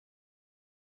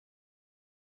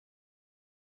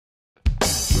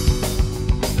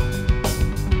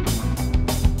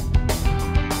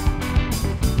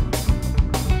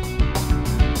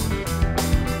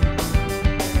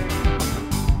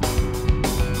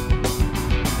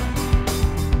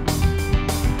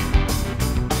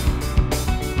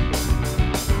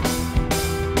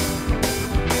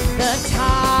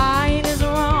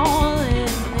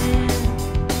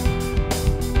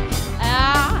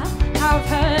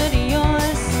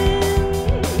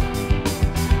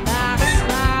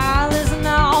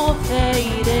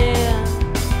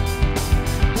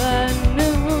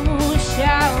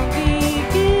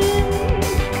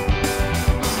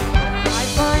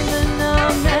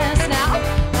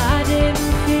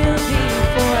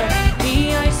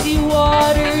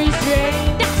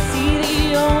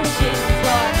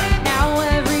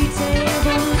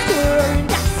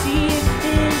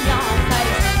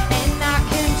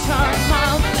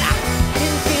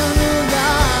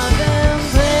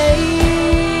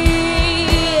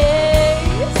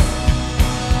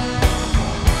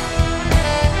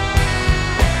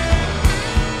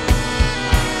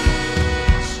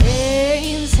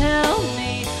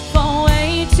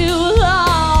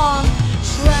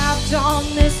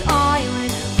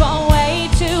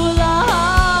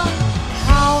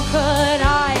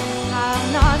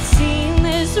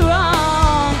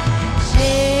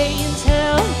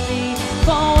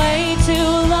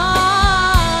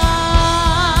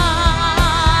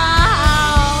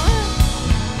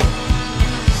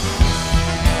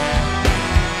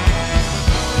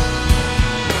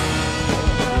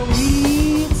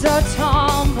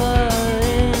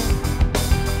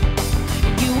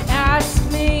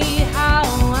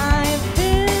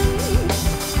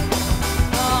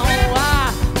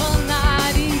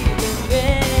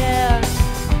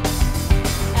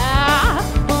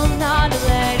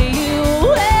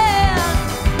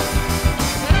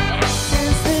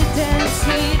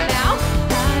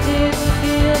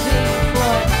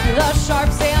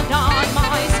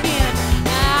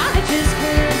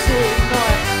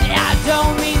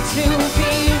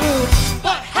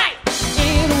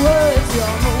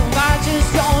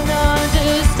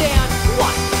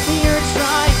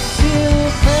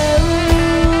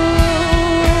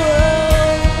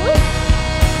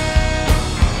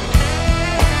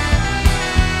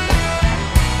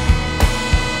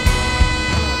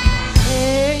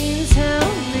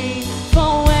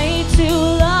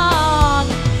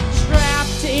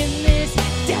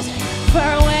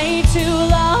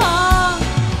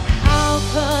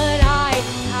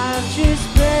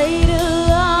way too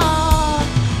long.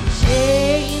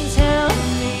 Chains held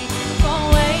me for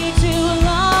way too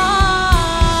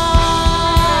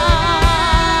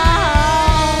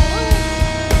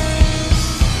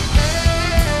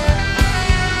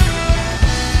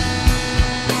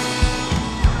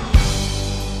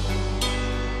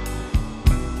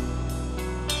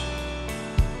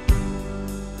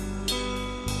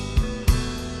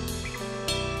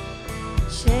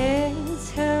Chains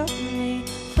held me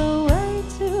for way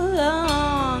too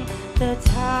long. The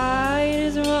tide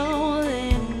is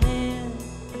rolling in.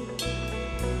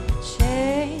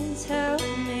 Chains held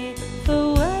me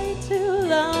for way too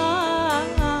long.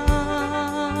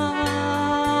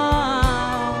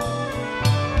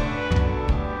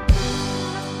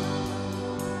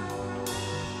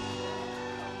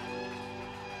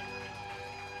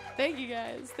 Thank you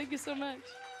guys. Thank you so much.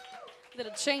 Did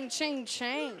a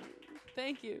chain.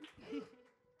 Thank you.